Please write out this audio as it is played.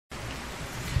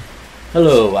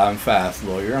Hello, I'm Fast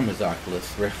Lawyer. I'm with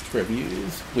Oculus Rift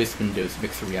Reviews with Windows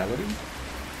Mixed Reality.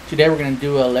 Today we're going to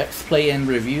do a Let's Play and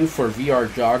review for VR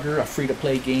Jogger, a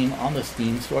free-to-play game on the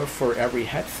Steam store for every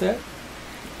headset.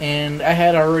 And I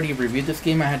had already reviewed this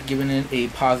game. I had given it a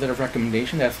positive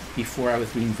recommendation. That's before I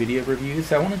was doing video reviews.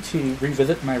 So I wanted to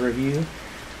revisit my review.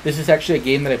 This is actually a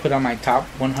game that I put on my top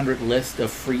 100 list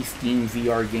of free Steam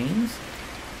VR games.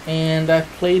 And I've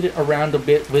played around a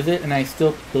bit with it, and I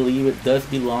still believe it does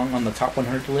belong on the top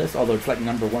 100 list, although it's like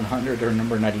number 100 or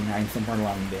number 99, somewhere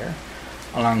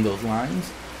along those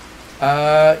lines.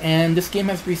 And this game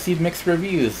has received mixed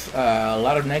reviews, a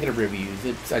lot of negative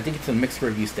reviews. I think it's a mixed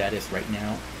review status right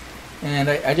now. And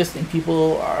I just think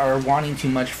people are wanting too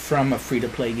much from a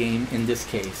free-to-play game in this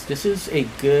case. This is a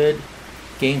good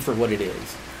game for what it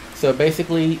is. So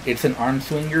basically, it's an arm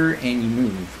swinger and you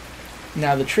move.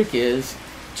 Now the trick is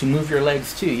to move your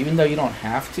legs too. Even though you don't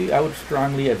have to, I would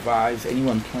strongly advise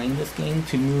anyone playing this game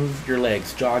to move your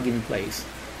legs, jog in place.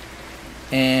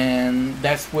 And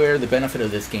that's where the benefit of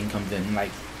this game comes in.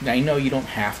 Like, I know you don't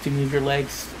have to move your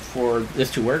legs for this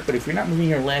to work, but if you're not moving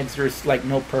your legs, there's like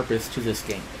no purpose to this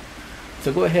game.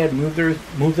 So go ahead, move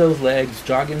those legs,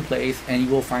 jog in place, and you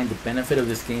will find the benefit of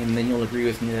this game, and then you'll agree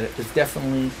with me that it's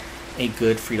definitely a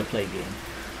good free-to-play game.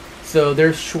 So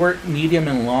there's short, medium,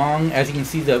 and long. As you can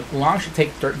see, the long should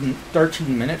take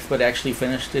 13 minutes, but actually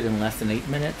finished it in less than 8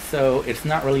 minutes, so it's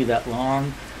not really that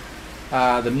long.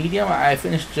 The medium, I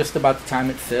finished just about the time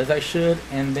it says I should,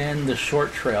 and then the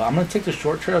short trail. I'm going to take the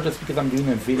short trail just because I'm doing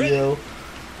a video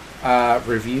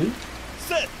review.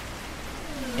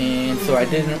 And so I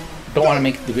don't want to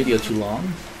make the video too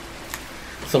long.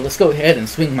 So let's go ahead and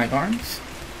swing my arms.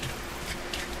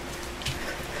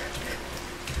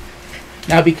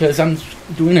 Now, because I'm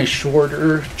doing a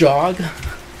shorter jog,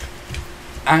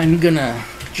 I'm gonna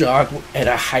jog at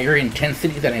a higher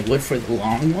intensity than I would for the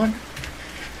long one.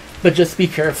 But just be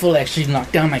careful, I actually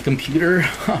knocked down my computer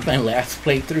on my last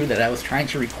playthrough that I was trying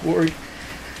to record.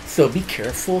 So be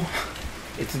careful.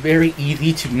 It's very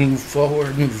easy to move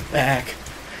forward, move back,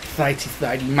 side to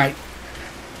side. You might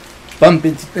bump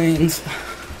into things.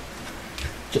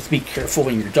 Just be careful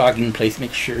when you're jogging in place.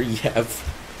 Make sure you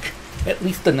have at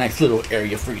least a nice little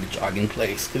area for you to jog in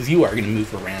place, because you are going to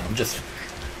move around just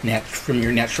from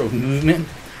your natural movement.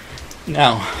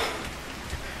 Now,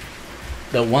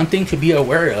 the one thing to be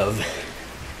aware of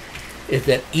is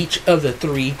that each of the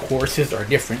three courses are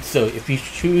different. So if you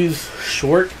choose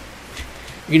short,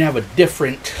 you're going to have a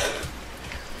different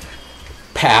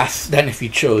pass than if you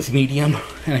chose medium,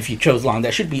 and if you chose long.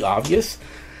 That should be obvious.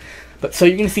 But so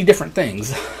you're going to see different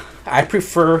things. I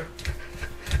prefer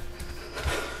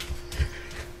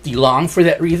the long for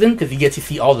that reason, because you get to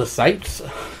see all the sights.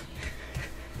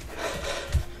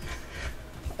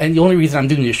 And the only reason I'm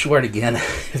doing this short again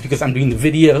is because I'm doing the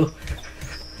video.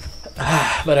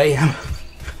 But I am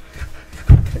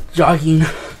jogging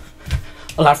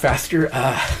a lot faster.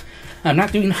 I'm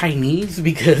not doing high knees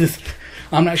because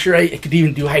I'm not sure I could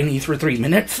even do high knees for 3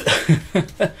 minutes.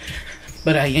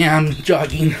 But I am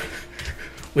jogging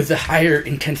with a higher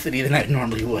intensity than I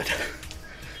normally would.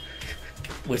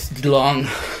 With the long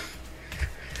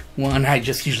one, I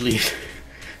just usually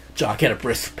jog at a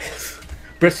brisk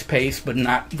pace, but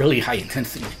not really high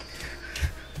intensity.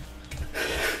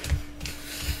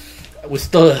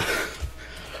 With the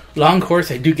long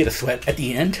course, I do get a sweat at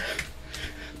the end,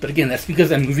 but again, that's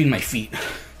because I'm moving my feet.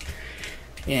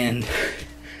 And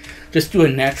just do a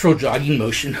natural jogging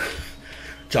motion,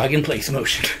 jog in place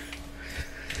motion,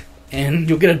 and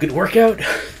you'll get a good workout.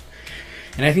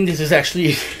 And I think this is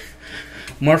actually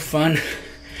more fun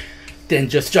than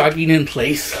just jogging in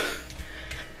place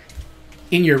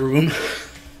in your room.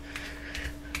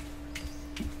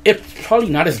 It's probably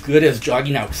not as good as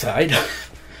jogging outside,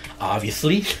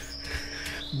 obviously,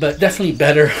 but definitely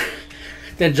better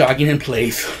than jogging in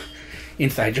place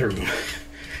inside your room.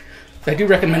 So I do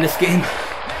recommend this game.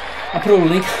 I'll put a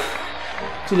link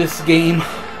to this game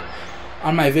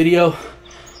on my video.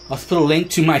 I'll put a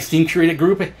link to my Steam curated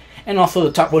group and also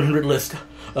the top 100 list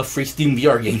of free Steam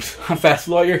VR games. I'm Fast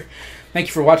Lawyer. Thank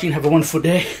you for watching. Have a wonderful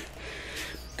day.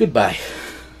 Goodbye.